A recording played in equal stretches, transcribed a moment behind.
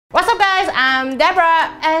guys, I'm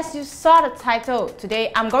Deborah. As you saw the title,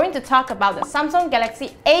 today I'm going to talk about the Samsung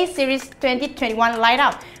Galaxy A series 2021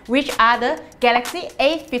 lineup, which are the Galaxy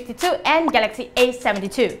A52 and Galaxy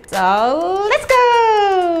A72. So let's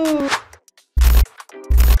go!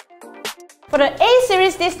 For the A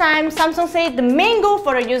series this time, Samsung said the main goal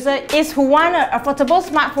for the user is who want an affordable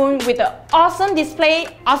smartphone with an awesome display,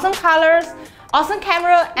 awesome colors, awesome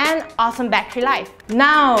camera, and awesome battery life.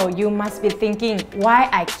 Now you must be thinking why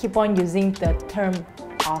I keep on using the term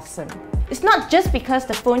awesome. It's not just because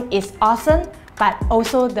the phone is awesome, but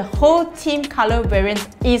also the whole theme color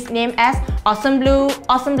variant is named as Awesome Blue,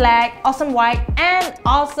 Awesome Black, Awesome White, and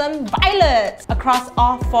Awesome Violet across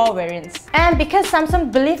all 4 variants. And because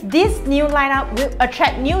Samsung believes this new lineup will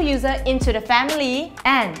attract new users into the family,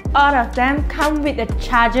 and all of them come with a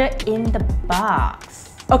charger in the box.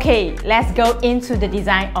 Okay, let's go into the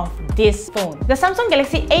design of this phone. The Samsung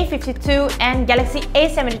Galaxy A52 and Galaxy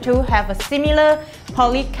A72 have a similar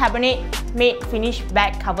polycarbonate matte finish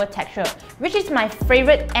back cover texture, which is my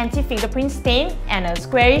favorite anti-fingerprint stain, and a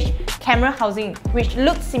squarish camera housing, which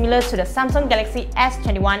looks similar to the Samsung Galaxy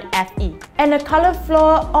S21 FE. And a color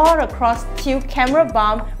floor all across teal camera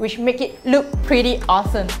bar, which make it look pretty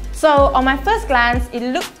awesome. So on my first glance, it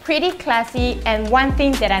looked pretty classy, and one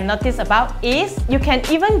thing that I noticed about is you can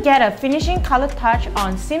even get a finishing color touch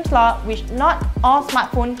on SIM slot, which not all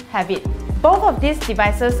smartphones have it. Both of these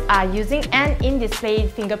devices are using an in-display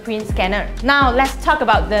fingerprint scanner. Now let's talk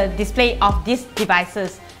about the display of these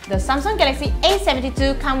devices. The Samsung Galaxy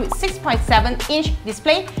A72 comes with 6.7-inch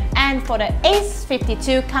display, and for the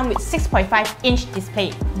A52 comes with 6.5-inch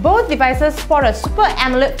display. Both devices sport a Super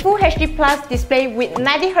AMOLED Full HD Plus display with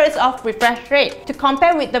 90Hz of refresh rate, to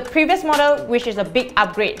compare with the previous model, which is a big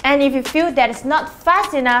upgrade. And if you feel that it's not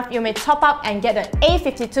fast enough, you may top up and get the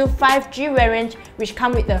A52 5G variant, which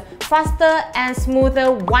comes with the faster and smoother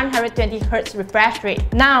 120Hz refresh rate.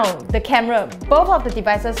 Now, the camera. Both of the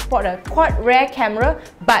devices sport a quad rear camera,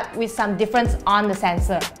 but with some difference on the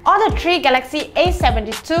sensor. All the 3 Galaxy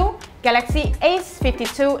A72, Galaxy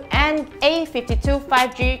A52 and A52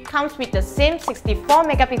 5G comes with the same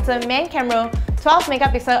 64MP main camera,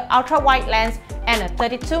 12MP ultra-wide lens, and a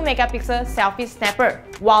 32MP selfie snapper,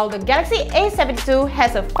 while the Galaxy A72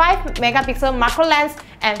 has a 5MP macro lens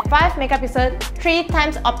and 5MP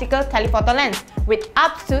 3x optical telephoto lens with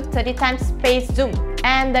up to 30x space zoom.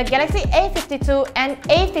 And the Galaxy A52 and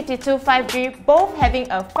A52 5G both having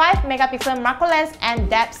a 5MP macro lens and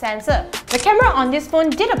depth sensor. The camera on this phone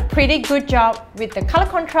did a pretty good job with the color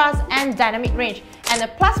contrast and dynamic range, and a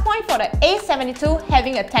plus point for the A72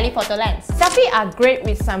 having a telephoto lens. Selfies are great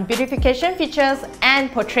with some beautification features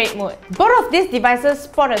and portrait mode. Both of these devices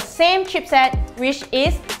sport the same chipset, which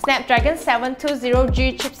is Snapdragon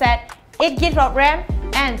 720G chipset, 8GB of RAM,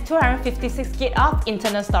 and 256GB of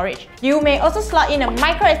internal storage. You may also slot in a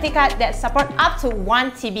microSD card that supports up to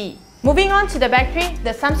 1TB. Moving on to the battery, the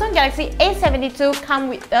Samsung Galaxy A72 comes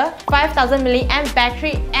with a 5000mAh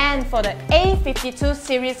battery, and for the A52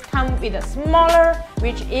 series comes with a smaller,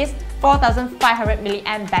 which is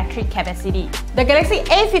 4500mAh battery capacity. The Galaxy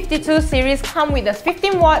A52 series comes with a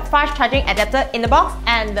 15W fast charging adapter in the box,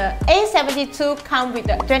 and the A72 comes with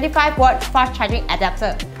a 25W fast charging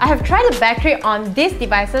adapter. I have tried the battery on these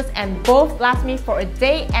devices, and both last me for a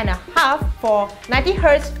day and a half for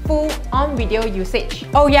 90Hz full on video usage.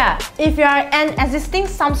 Oh yeah, if you are an existing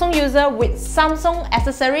Samsung user with Samsung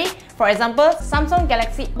accessory, for example, Samsung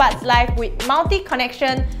Galaxy Buds Live with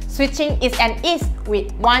multi-connection, switching is an ease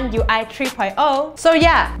with One UI 3.0. So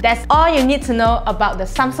yeah, that's all you need to know about the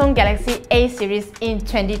Samsung Galaxy A series in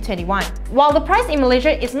 2021. While the price in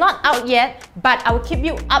Malaysia is not out yet, but I will keep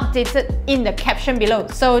you updated in the caption below,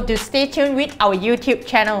 so do stay tuned with our YouTube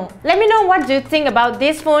channel. Let me know what do you think about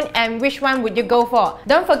this phone and which one would you go for.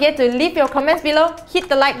 Don't forget to leave your comments below, hit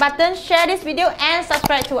the like button, share this video, and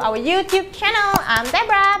subscribe to our YouTube channel. I'm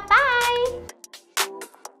Deborah, bye!